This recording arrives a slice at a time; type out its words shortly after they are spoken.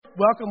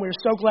Welcome. We're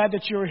so glad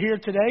that you're here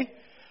today.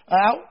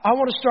 I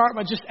want to start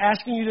by just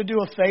asking you to do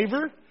a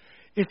favor.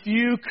 If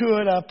you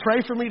could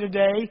pray for me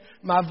today.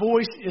 My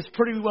voice is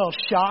pretty well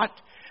shot,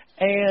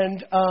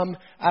 and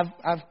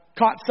I've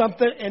caught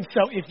something. And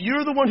so if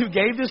you're the one who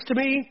gave this to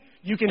me,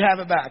 you can have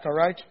it back, all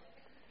right?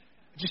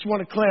 I just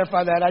want to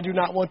clarify that. I do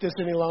not want this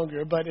any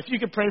longer. But if you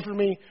could pray for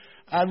me,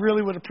 I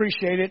really would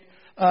appreciate it.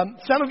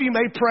 Some of you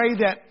may pray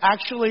that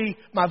actually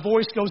my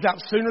voice goes out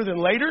sooner than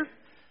later.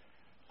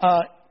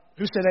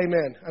 Who said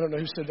amen? I don't know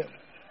who said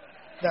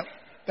that.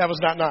 That was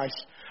not nice.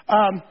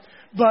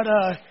 But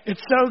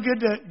it's so good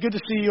to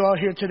see you all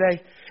here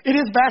today. It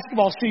is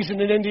basketball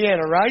season in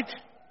Indiana, right?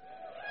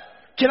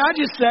 Can I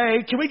just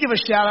say, can we give a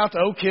shout out to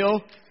Oak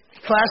Hill,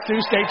 Class 2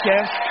 state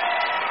champs?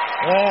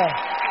 Yeah.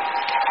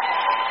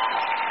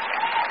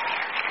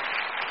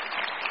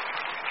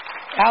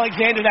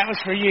 Alexander, that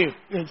was for you.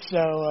 And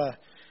so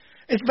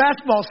it's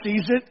basketball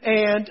season,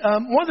 and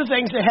one of the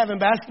things they have in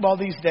basketball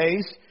these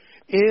days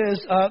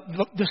is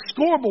the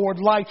scoreboard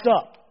lights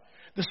up.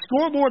 The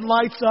scoreboard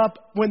lights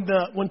up when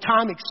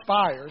time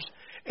expires.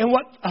 And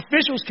what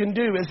officials can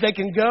do is they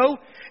can go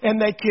and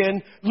they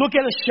can look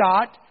at a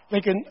shot. They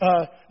can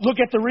look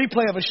at the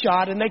replay of a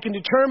shot, and they can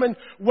determine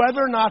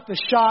whether or not the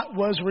shot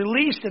was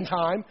released in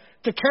time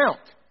to count.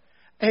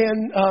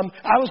 And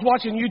I was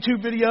watching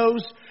YouTube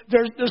videos.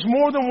 There's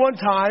more than one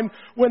time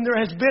when there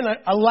has been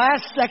a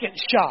last-second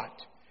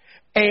shot.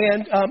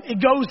 And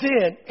it goes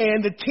in,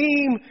 and the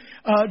team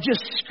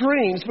just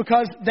screams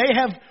because they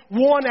have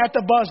won at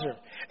the buzzer.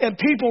 And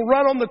people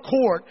run on the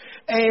court,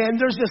 and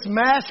there's this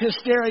mass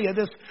hysteria,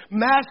 this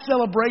mass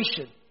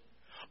celebration,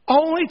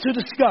 only to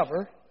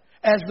discover,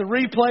 as the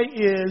replay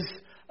is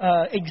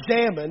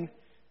examined,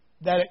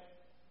 that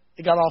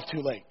it got off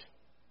too late.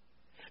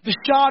 The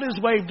shot is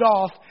waved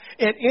off,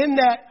 and in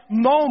that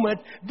moment,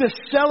 the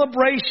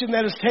celebration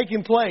that is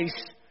taking place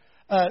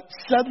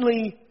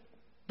suddenly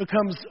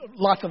becomes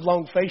lots of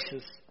lone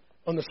faces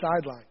on the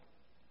sideline.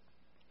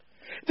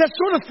 That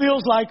sort of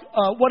feels like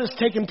what has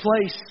taken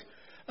place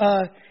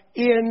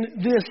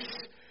in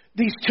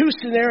these two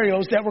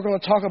scenarios that we're going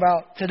to talk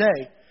about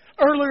today.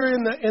 Earlier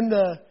in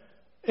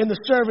the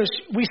service,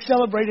 we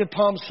celebrated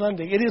Palm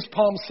Sunday. It is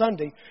Palm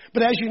Sunday,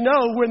 but as you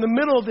know, we're in the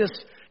middle of this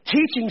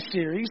teaching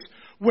series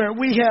where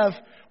we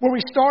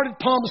started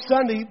Palm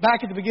Sunday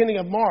back at the beginning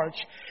of March,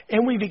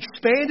 and we've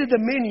expanded the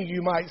menu,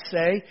 you might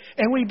say,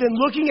 and we've been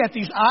looking at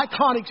these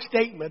iconic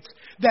statements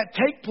that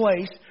take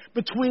place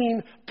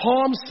between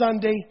Palm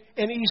Sunday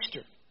and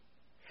Easter.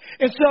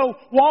 And so,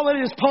 while it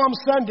is Palm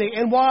Sunday,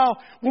 and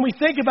when we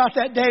think about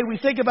that day, we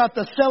think about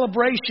the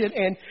celebration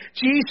and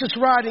Jesus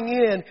riding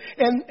in,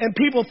 and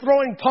people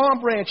throwing palm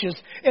branches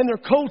and their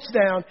coats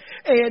down,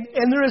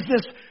 and there is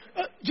this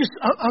just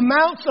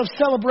amounts of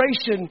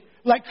celebration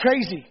like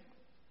crazy.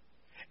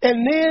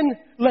 And then,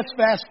 let's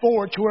fast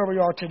forward to where we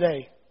are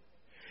today.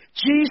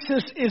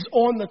 Jesus is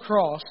on the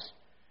cross,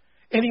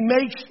 and he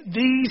makes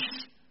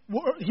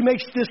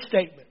this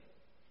statement.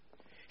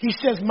 He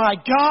says, my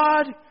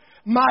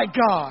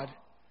God,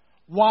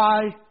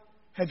 why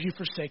have you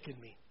forsaken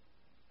me?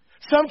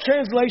 Some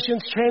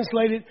translations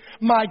translate it,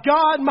 my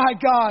God,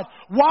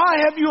 why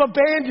have you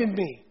abandoned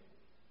me?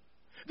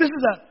 This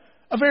is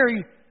a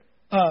very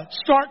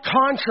stark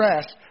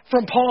contrast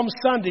from Palm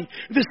Sunday,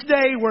 this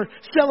day where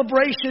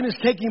celebration is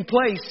taking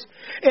place.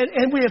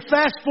 And we have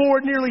fast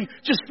forward nearly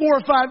just 4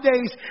 or 5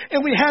 days,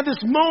 and we have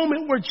this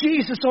moment where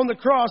Jesus on the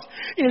cross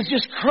is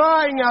just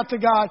crying out to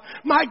God,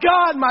 my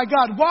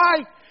God,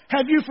 why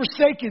have you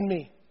forsaken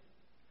me?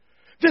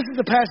 This is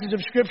the passage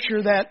of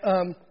Scripture that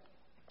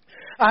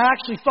I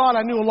actually thought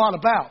I knew a lot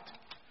about.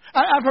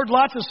 I've heard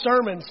lots of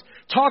sermons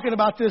talking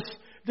about this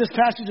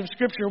passage of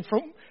Scripture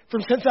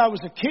from since I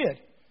was a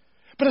kid.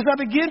 But as I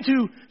begin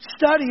to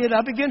study it,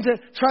 I begin to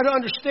try to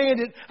understand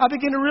it, I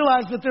begin to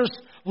realize that there's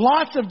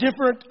lots of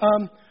different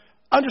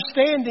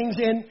understandings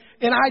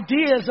and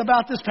ideas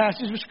about this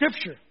passage of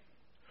Scripture.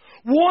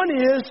 One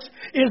is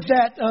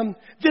that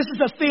this is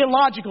a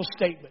theological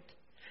statement.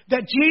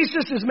 That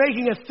Jesus is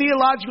making a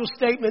theological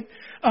statement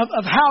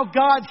of how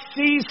God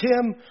sees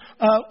him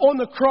on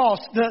the cross,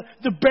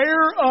 the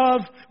bearer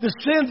of the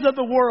sins of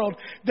the world,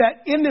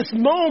 that in this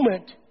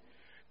moment,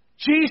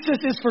 Jesus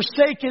is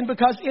forsaken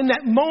because in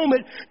that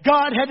moment,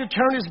 God had to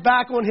turn his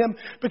back on him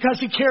because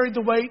he carried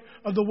the weight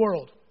of the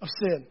world, of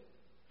sin.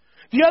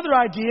 The other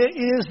idea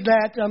is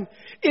that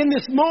in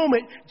this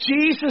moment,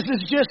 Jesus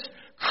is just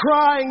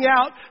crying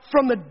out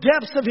from the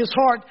depths of his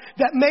heart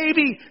that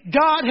maybe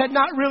God had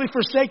not really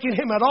forsaken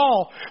him at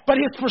all, but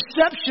his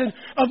perception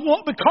of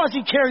because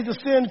he carried the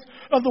sins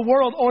of the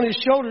world on his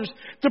shoulders,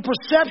 the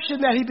perception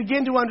that he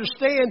began to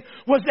understand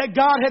was that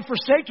God had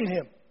forsaken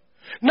him.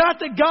 Not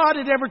that God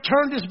had ever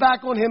turned his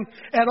back on him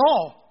at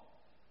all.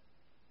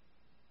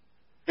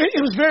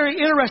 It was very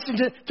interesting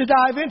to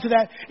dive into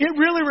that. It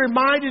really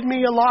reminded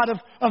me a lot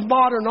of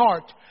modern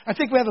art. I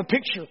think we have a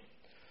picture.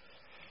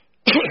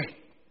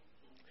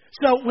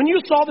 So when you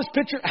saw this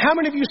picture, how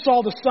many of you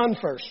saw the sun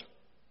first?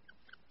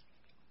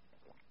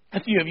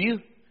 A few of you.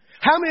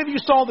 How many of you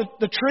saw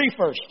the tree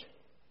first?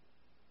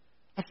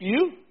 A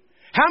few.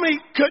 How many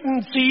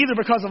couldn't see either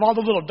because of all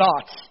the little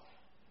dots?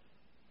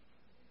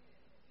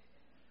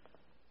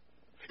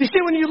 You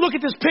see, when you look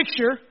at this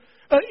picture,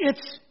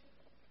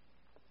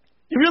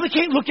 you really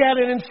can't look at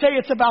it and say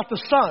it's about the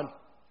sun.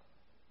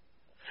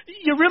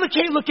 You really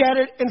can't look at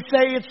it and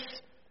say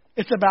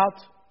it's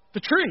about the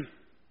tree.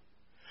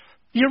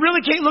 You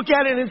really can't look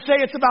at it and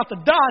say it's about the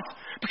dots,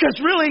 because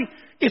really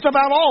it's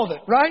about all of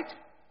it, right?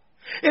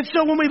 And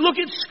so when we look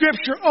at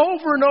Scripture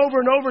over and over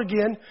and over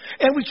again,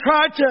 and we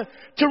try to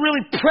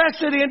really press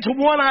it into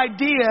one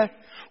idea,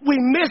 we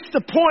miss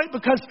the point,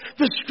 because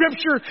the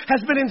Scripture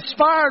has been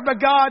inspired by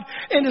God,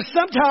 and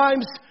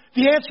sometimes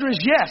the answer is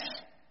yes.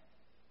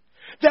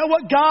 That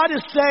what God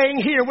is saying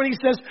here when he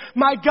says,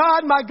 my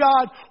God,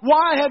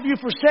 why have you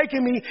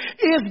forsaken me,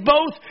 is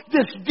both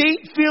this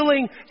deep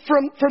feeling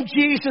from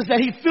Jesus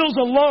that he feels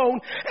alone,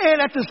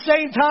 and at the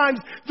same time,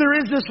 there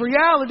is this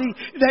reality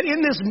that in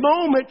this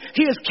moment,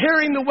 he is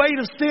carrying the weight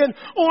of sin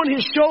on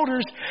his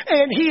shoulders,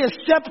 and he is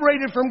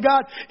separated from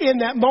God in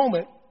that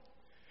moment.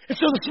 And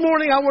so this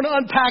morning, I want to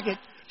unpack it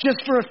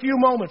just for a few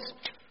moments.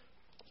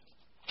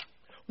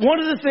 One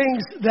of the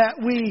things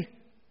that we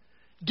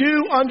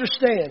do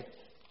understand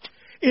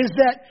is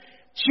that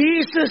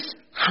Jesus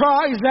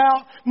cries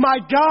out, my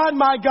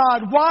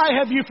God, why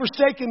have you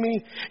forsaken me?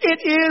 It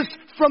is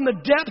from the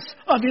depths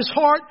of his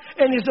heart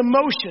and his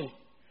emotion.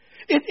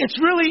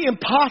 It's really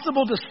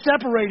impossible to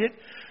separate it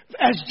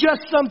as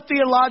just some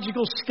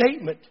theological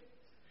statement.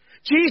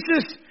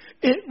 Jesus,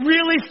 it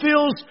really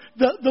feels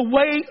the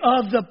weight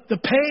of the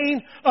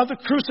pain of the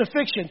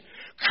crucifixion.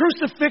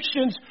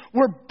 Crucifixions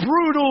were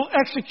brutal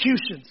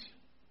executions.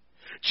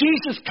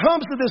 Jesus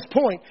comes to this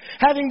point,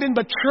 having been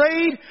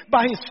betrayed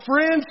by his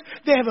friends.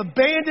 They have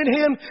abandoned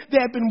him. They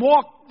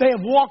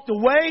have walked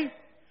away.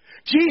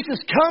 Jesus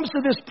comes to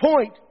this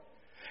point,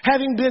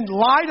 having been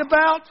lied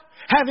about,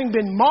 having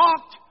been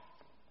mocked,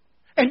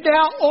 and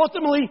now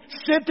ultimately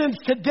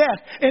sentenced to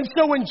death. And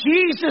so when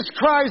Jesus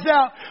cries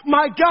out,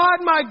 my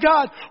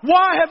God,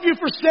 why have you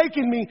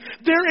forsaken me?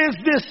 There is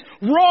this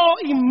raw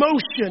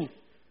emotion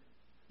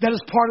that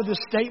is part of this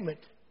statement.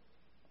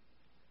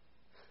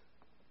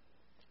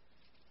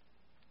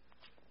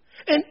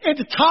 And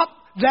to top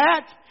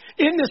that,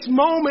 in this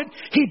moment,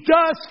 he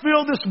does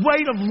feel this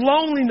weight of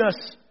loneliness,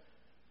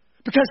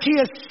 because he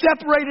is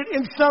separated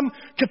in some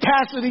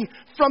capacity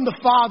from the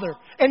Father.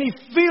 And he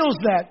feels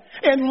that.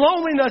 And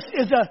loneliness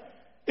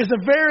is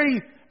a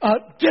very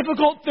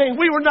difficult thing.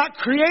 We were not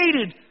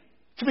created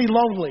to be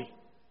lonely.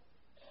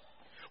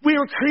 We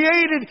were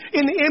created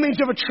in the image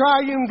of a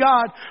triune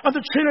God, of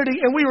the Trinity,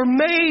 and we were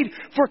made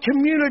for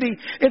community.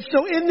 And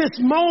so in this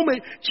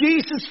moment,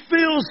 Jesus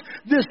feels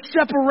this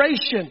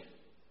separation.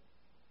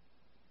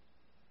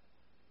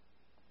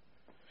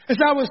 As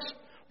I was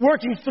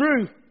working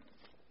through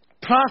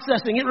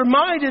processing, it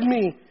reminded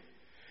me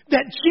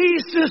that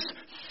Jesus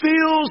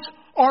feels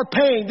our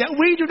pain, that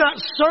we do not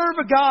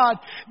serve a God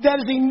that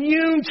is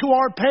immune to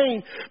our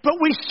pain, but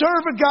we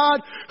serve a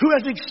God who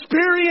has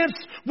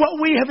experienced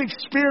what we have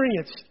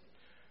experienced.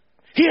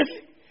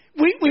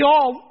 We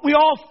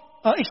all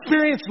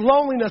experience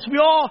loneliness. We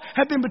all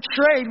have been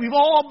betrayed. We've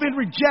all been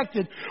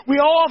rejected. We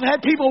all have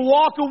had people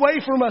walk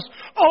away from us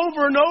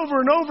over and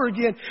over and over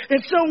again.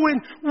 And so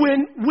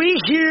when we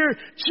hear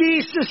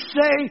Jesus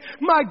say,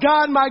 my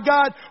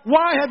God,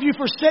 why have you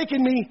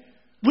forsaken me?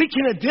 We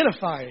can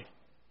identify it.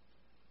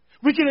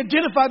 We can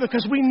identify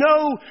because we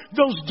know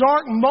those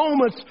dark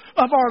moments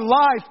of our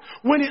life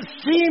when it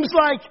seems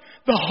like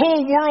the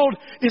whole world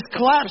is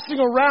collapsing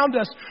around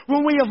us,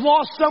 when we have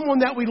lost someone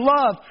that we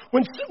love,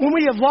 when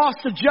we have lost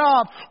a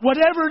job,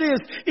 whatever it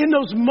is, in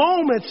those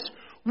moments,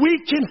 we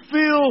can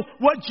feel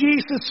what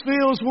Jesus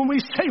feels when we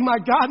say, my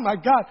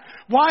God,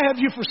 why have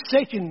you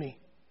forsaken me?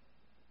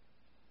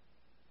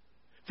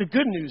 The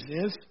good news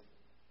is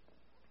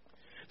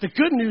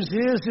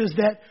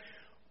that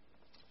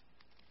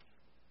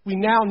we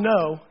now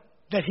know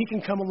that he can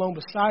come along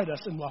beside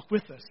us and walk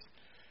with us,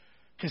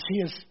 because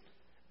he has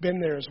been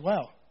there as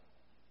well.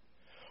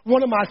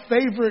 One of my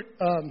favorite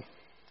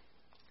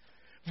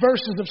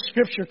verses of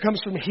Scripture comes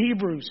from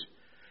Hebrews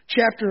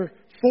chapter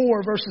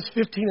 4, verses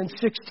 15 and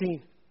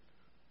 16.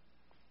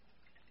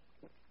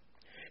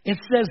 It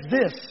says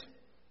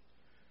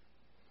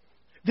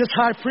this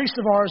high priest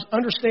of ours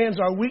understands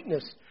our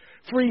weakness,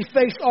 for he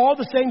faced all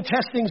the same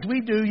testings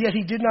we do, yet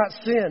he did not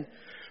sin.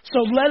 So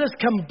let us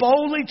come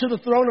boldly to the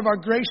throne of our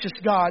gracious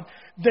God.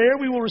 There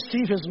we will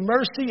receive his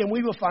mercy, and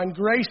we will find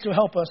grace to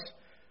help us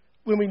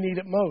when we need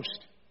it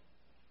most.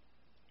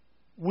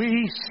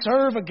 We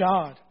serve a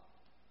God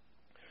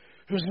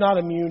who's not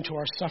immune to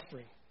our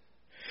suffering.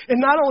 And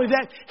not only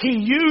that, he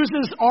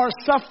uses our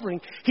suffering.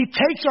 He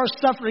takes our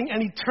suffering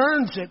and he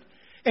turns it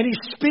and he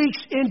speaks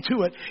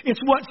into it. It's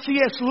what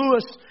C.S.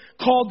 Lewis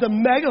called the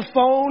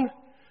megaphone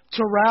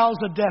to rouse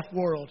a deaf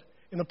world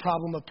in the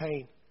problem of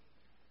pain.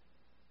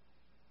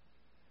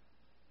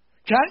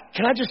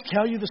 Can I just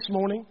tell you this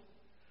morning,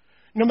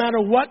 no matter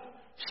what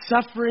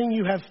suffering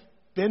you have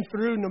been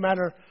through, no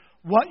matter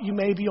what you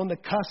may be on the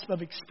cusp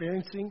of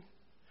experiencing,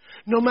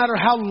 No matter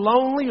how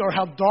lonely or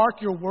how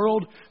dark your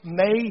world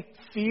may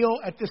feel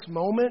at this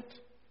moment,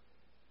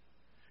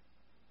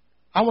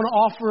 I want to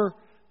offer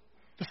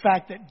the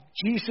fact that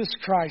Jesus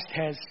Christ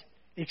has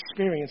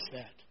experienced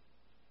that.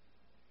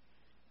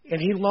 And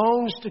He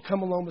longs to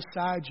come along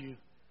beside you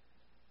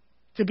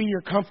to be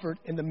your comfort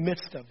in the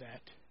midst of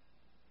that.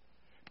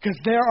 Because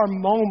there are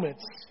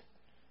moments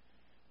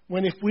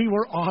when if we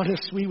were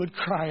honest, we would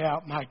cry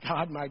out, my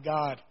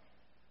God,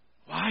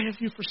 why have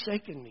you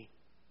forsaken me?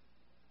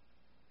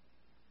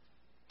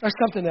 There's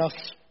something else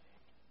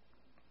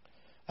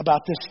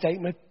about this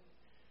statement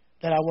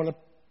that I want to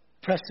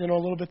press in on a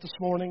little bit this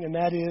morning, and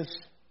that is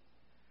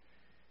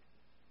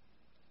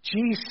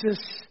Jesus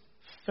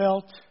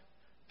felt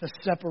the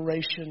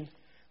separation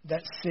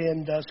that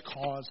sin does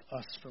cause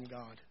us from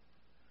God.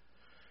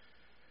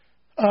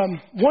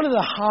 One of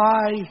the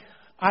high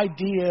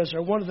ideas,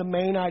 or one of the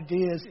main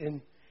ideas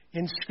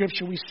in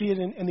Scripture, we see it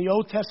in the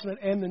Old Testament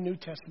and the New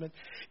Testament,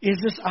 is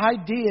this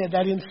idea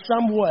that in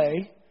some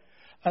way,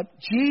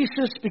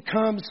 Jesus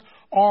becomes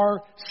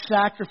our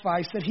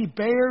sacrifice, that He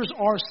bears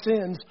our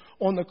sins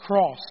on the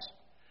cross,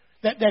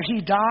 that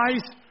He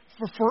dies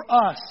for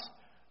us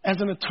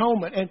as an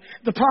atonement. And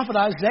the prophet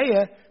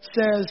Isaiah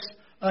says,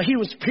 He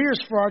was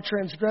pierced for our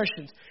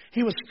transgressions.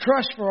 He was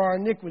crushed for our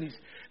iniquities.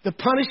 The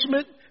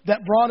punishment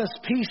that brought us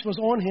peace was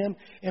on Him,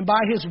 and by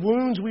His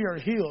wounds we are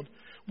healed.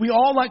 We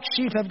all like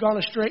sheep have gone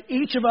astray.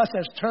 Each of us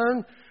has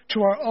turned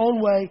to our own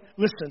way.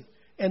 Listen,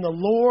 and the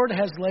Lord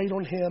has laid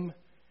on Him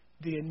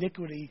the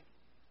iniquity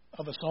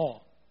of us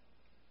all.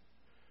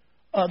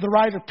 The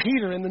writer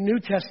Peter in the New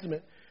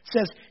Testament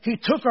says He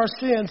took our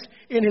sins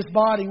in His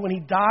body when He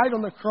died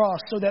on the cross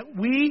so that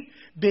we,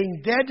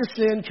 being dead to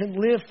sin, can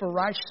live for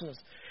righteousness.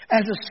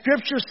 As the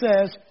Scripture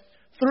says,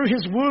 through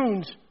His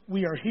wounds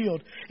we are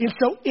healed. And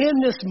so in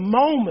this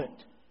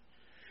moment,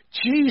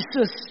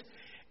 Jesus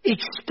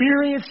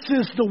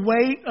experiences the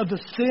weight of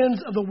the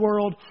sins of the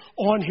world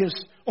on his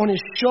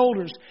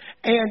shoulders.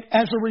 And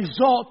as a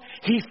result,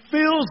 He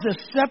feels this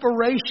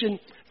separation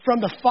from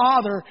the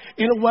Father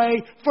in a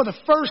way for the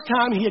first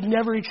time He had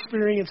never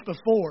experienced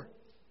before.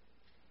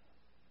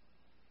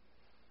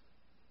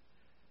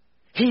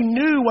 He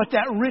knew what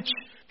that rich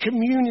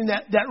communion,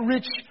 that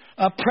rich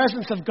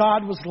presence of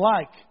God was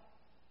like.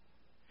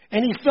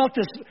 And He felt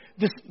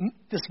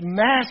this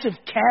massive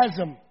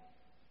chasm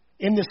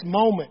in this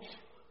moment.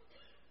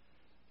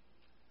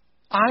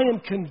 I am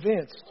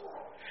convinced,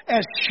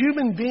 as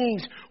human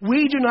beings,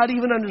 we do not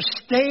even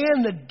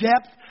understand the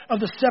depth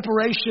of the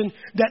separation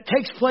that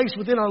takes place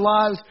within our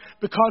lives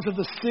because of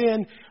the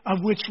sin of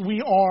which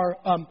we are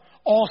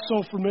all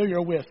so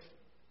familiar with.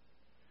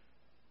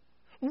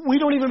 We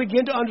don't even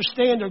begin to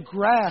understand or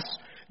grasp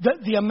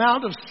the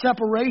amount of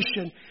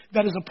separation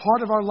that is a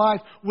part of our life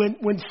when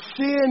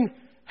sin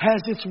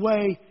has its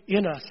way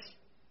in us.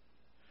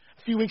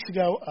 A few weeks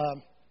ago,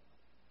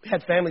 we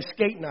had family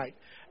skate night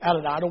out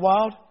at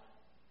Idlewild.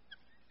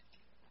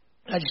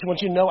 I just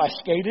want you to know I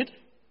skated.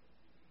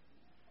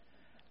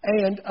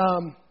 And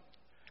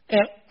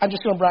I'm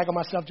just going to brag on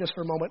myself just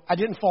for a moment. I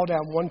didn't fall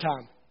down one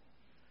time,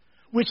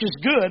 which is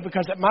good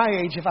because at my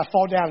age, if I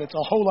fall down, it's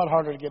a whole lot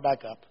harder to get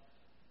back up.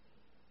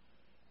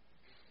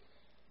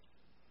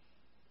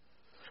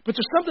 But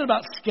there's something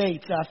about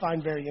skates that I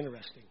find very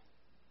interesting.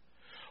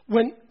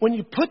 When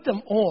you put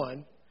them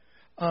on,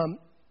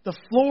 the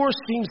floor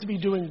seems to be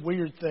doing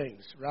weird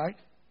things, right?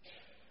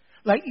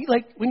 Like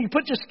when you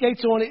put your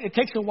skates on, it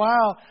takes a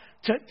while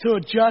to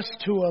adjust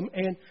to them,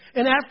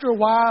 and after a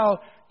while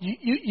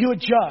you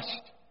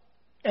adjust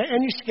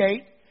and you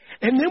skate,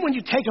 and then when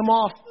you take them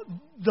off,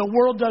 the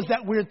world does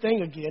that weird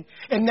thing again,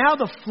 and now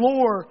the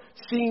floor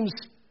seems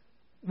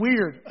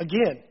weird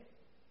again.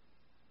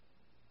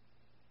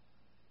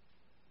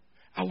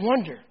 I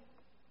wonder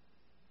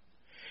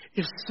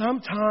if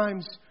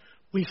sometimes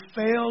we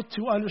fail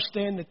to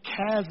understand the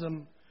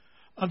chasm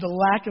of the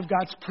lack of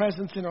God's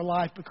presence in our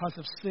life because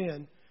of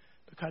sin,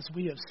 because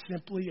we have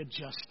simply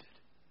adjusted.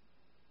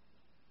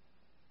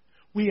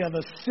 We have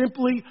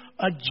simply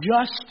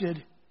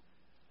adjusted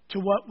to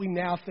what we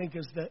now think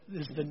is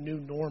the new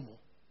normal.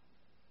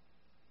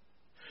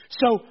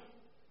 So,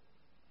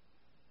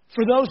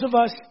 for those of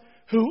us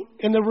who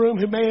in the room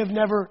who may have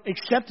never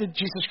accepted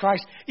Jesus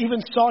Christ, even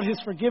sought His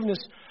forgiveness,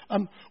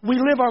 we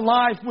live our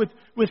life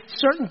with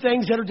certain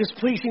things that are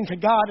displeasing to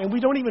God, and we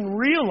don't even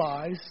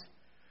realize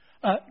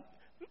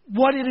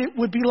what it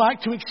would be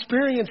like to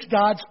experience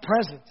God's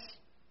presence.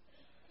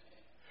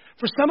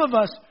 For some of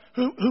us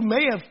who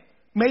may have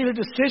made a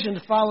decision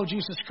to follow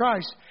Jesus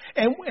Christ,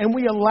 and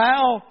we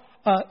allow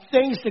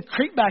things to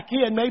creep back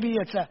in, maybe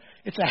it's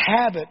a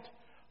habit,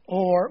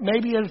 or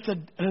maybe it's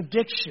an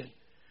addiction.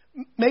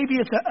 Maybe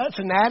it's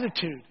an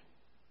attitude.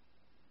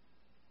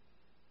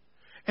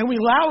 And we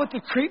allow it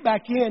to creep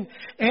back in,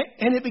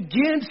 and it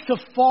begins to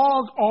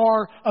fog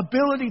our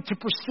ability to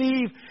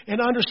perceive and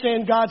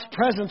understand God's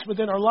presence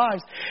within our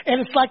lives.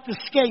 And it's like the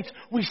skates.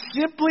 We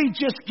simply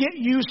just get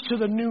used to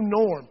the new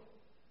norm.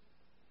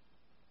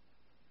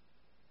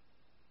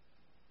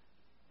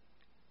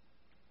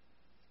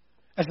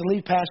 As a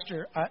lead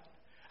pastor,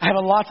 I have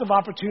lots of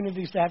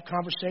opportunities to have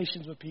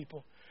conversations with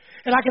people.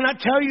 And I cannot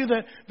tell you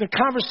the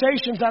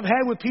conversations I've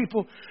had with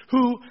people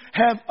who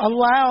have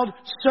allowed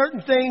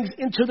certain things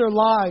into their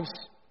lives.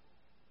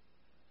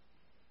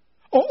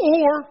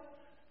 Or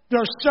there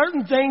are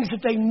certain things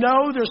that they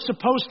know they're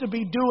supposed to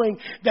be doing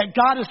that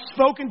God has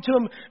spoken to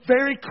them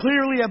very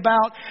clearly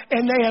about,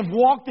 and they have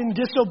walked in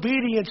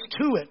disobedience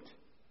to it.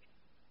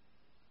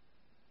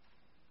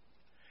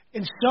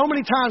 And so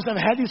many times I've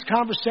had these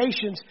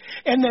conversations,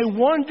 and they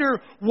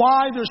wonder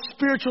why their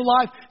spiritual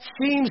life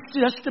seems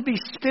just to be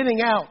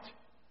spinning out.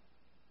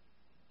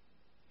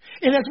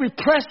 And as we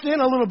press in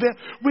a little bit,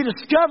 we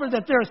discover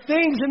that there are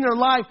things in their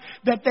life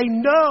that they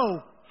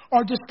know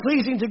are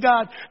displeasing to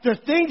God. There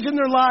are things in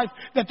their life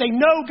that they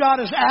know God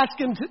is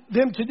asking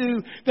them to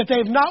do that they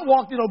have not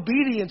walked in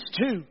obedience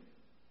to.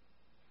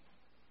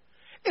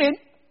 And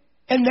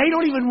they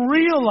don't even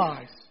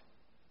realize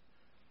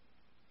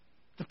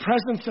the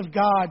presence of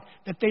God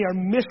that they are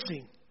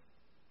missing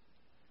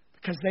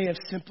because they have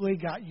simply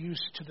got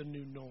used to the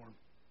new norm.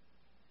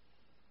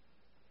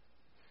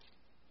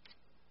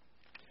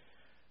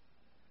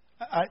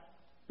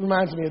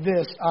 Reminds me of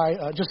this.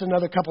 Just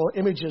another couple of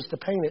images to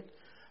paint it.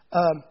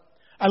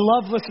 I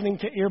love listening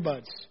to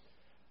earbuds.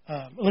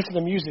 Listen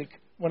to music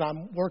when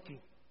I'm working.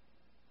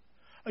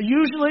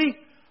 Usually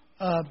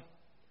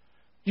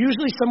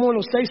someone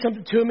will say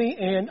something to me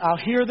and I'll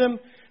hear them.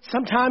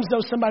 Sometimes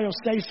though somebody will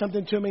say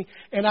something to me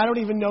and I don't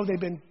even know they've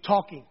been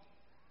talking.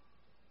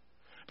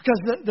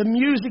 Because the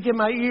music in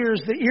my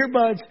ears, the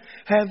earbuds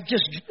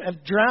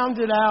have drowned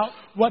it out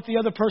what the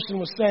other person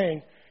was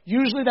saying.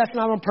 Usually that's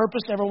not on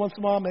purpose. Every once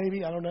in a while,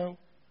 maybe. I don't know.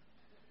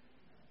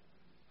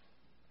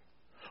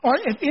 Or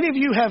if any of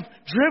you have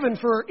driven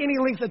for any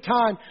length of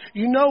time,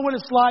 you know what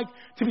it's like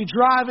to be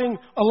driving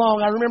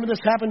along. I remember this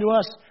happened to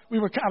us. I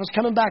was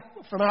coming back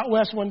from out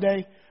west one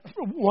day,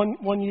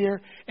 one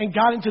year, and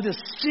got into this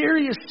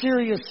serious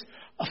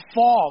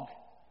fog.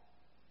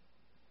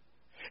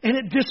 And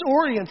it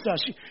disorients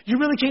us. You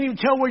really can't even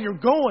tell where you're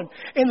going.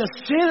 And the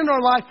sin in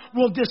our life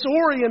will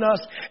disorient us,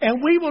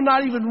 and we will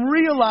not even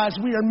realize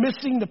we are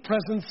missing the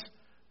presence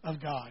of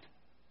God.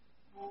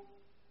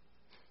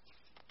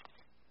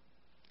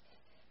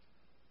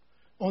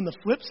 On the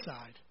flip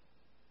side,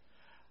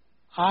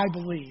 I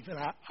believe, and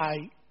I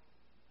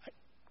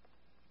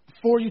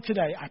for you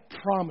today, I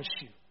promise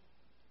you,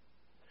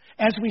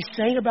 as we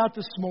sang about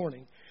this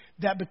morning,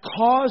 that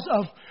because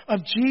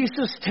of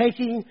Jesus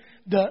taking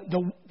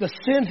the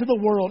sins of the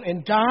world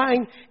and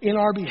dying in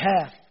our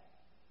behalf,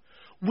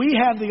 we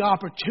have the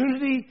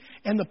opportunity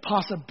and the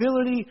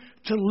possibility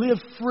to live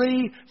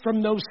free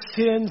from those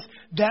sins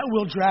that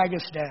will drag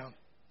us down.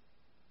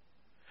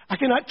 I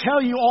cannot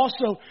tell you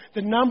also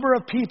the number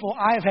of people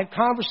I have had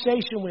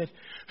conversation with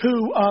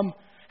who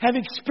have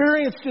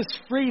experienced this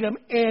freedom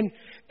and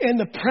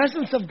the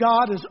presence of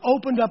God has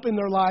opened up in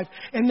their life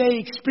and they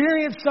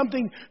experience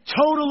something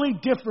totally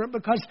different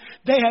because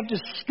they have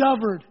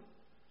discovered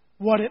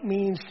what it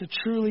means to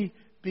truly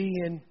be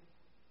in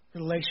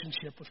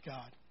relationship with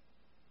God.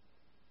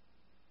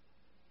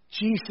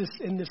 Jesus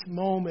in this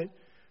moment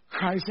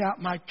cries out,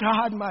 my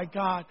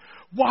God,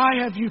 why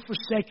have you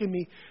forsaken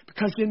me?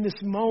 Because in this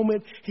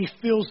moment, he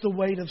feels the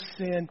weight of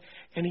sin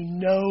and he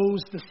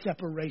knows the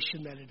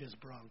separation that it has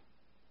brought.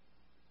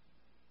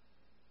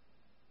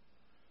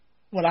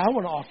 What I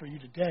want to offer you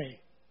today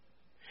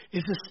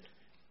is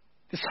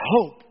this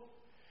hope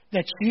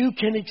that you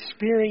can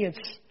experience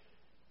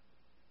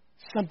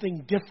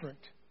something different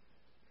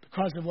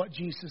because of what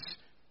Jesus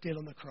did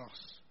on the cross.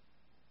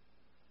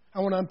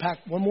 I want to unpack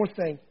one more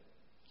thing.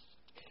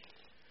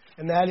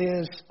 And that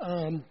is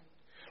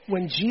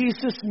when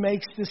Jesus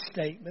makes this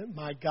statement,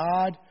 my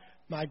God,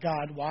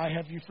 why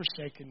have you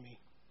forsaken me?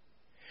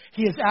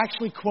 He is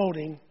actually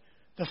quoting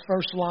the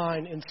first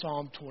line in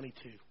Psalm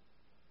 22.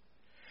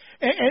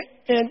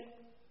 And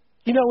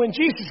you know, in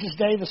Jesus'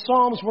 day, the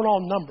Psalms weren't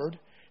all numbered.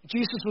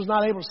 Jesus was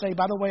not able to say,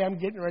 by the way, I'm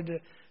getting ready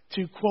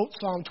to quote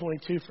Psalm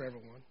 22 for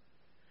everyone.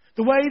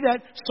 The way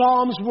that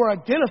Psalms were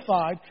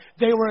identified,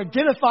 they were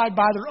identified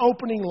by their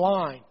opening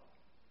line.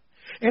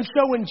 And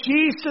so when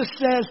Jesus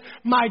says,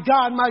 my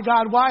God,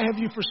 why have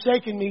you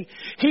forsaken me?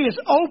 He is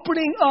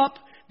opening up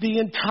the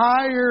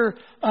entire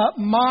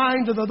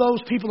mind of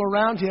those people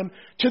around him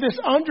to this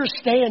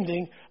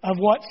understanding of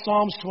what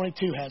Psalms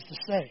 22 has to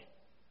say.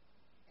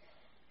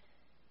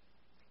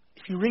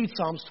 If you read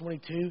Psalms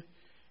 22,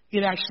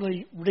 it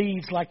actually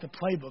reads like the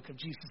playbook of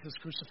Jesus'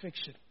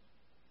 crucifixion.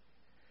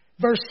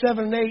 Verse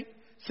 7 and 8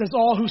 says,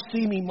 all who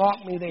see me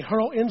mock me. They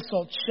hurl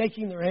insults,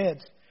 shaking their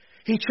heads.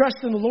 He trusts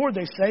in the Lord,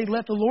 they say.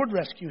 Let the Lord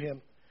rescue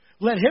him.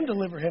 Let him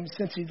deliver him,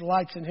 since he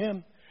delights in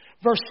him.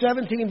 Verse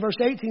 17 and verse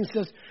 18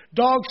 says,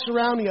 dogs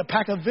surround me, a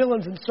pack of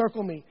villains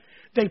encircle me.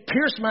 They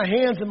pierce my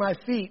hands and my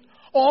feet.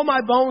 All my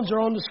bones are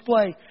on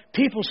display.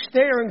 People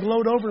stare and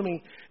gloat over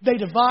me. They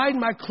divide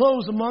my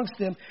clothes amongst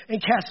them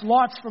and cast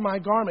lots for my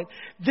garment.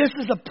 This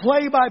is a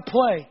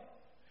play-by-play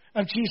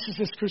of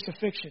Jesus'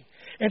 crucifixion.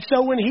 And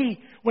so when he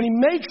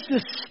makes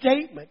this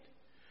statement,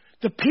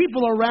 the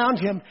people around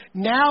him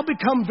now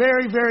become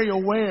very, very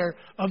aware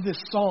of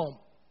this psalm.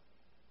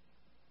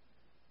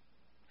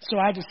 So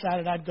I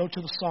decided I'd go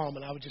to the Psalm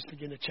and I would just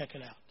begin to check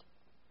it out.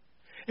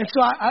 And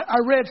so I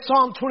read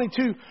Psalm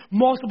 22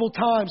 multiple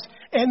times,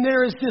 and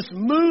there is this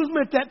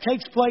movement that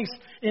takes place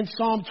in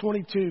Psalm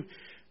 22.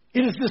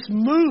 It is this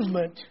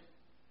movement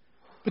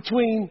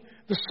between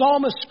the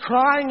psalmist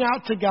crying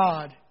out to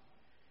God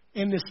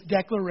and this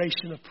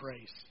declaration of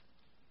praise.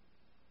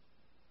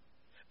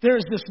 There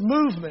is this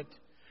movement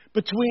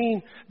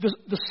between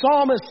the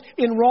psalmist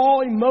in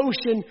raw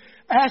emotion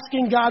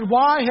asking God,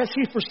 why has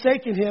he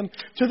forsaken him,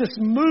 to this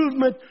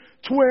movement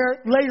to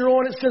where later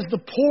on it says the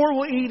poor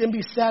will eat and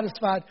be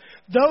satisfied.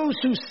 Those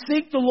who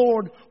seek the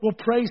Lord will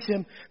praise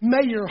him.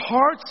 May your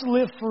hearts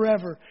live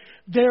forever.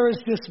 There is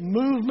this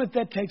movement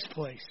that takes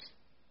place.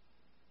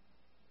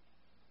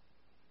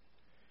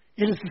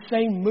 It is the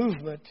same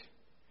movement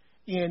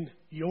in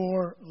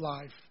your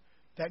life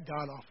that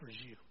God offers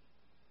you.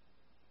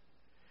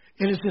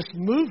 It is this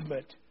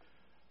movement,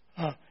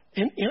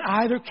 in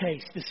either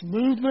case, this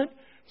movement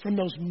from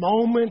those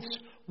moments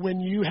when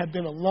you have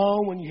been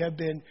alone, when you have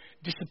been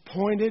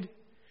disappointed,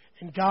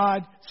 and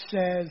God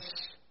says,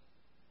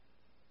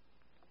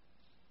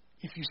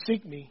 if you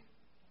seek me,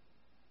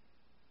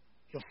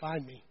 you'll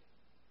find me.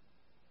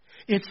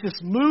 It's this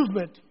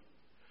movement,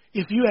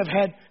 if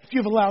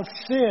you've allowed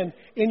sin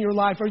in your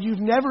life, or you've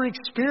never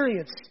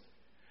experienced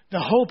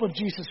the hope of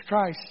Jesus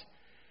Christ,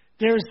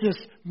 there's this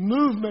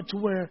movement to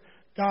where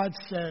God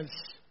says,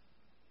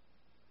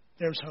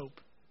 there's hope.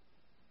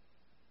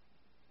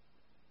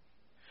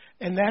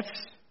 And that's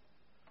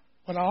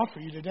what I offer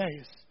you today,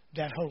 is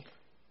that hope.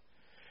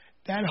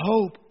 That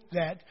hope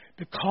that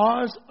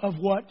because of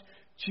what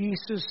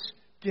Jesus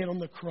did on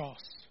the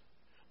cross,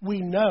 we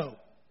know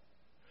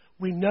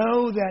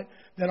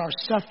that our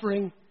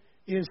suffering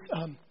is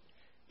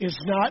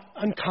not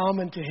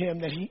uncommon to him,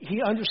 that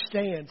he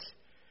understands.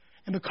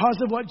 And because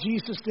of what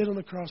Jesus did on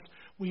the cross,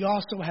 we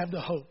also have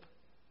the hope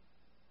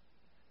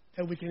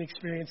that we can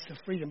experience the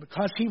freedom.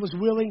 Because he was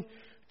willing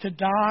to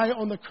die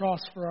on the cross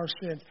for our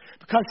sins.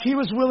 Because he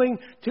was willing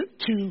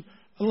to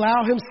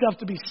allow himself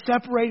to be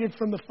separated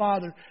from the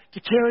Father, to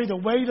carry the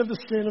weight of the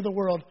sin of the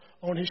world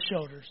on his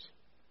shoulders.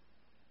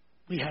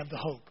 We have the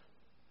hope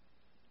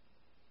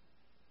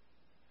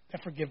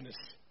that forgiveness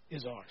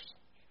is ours.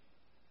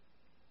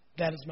 That is my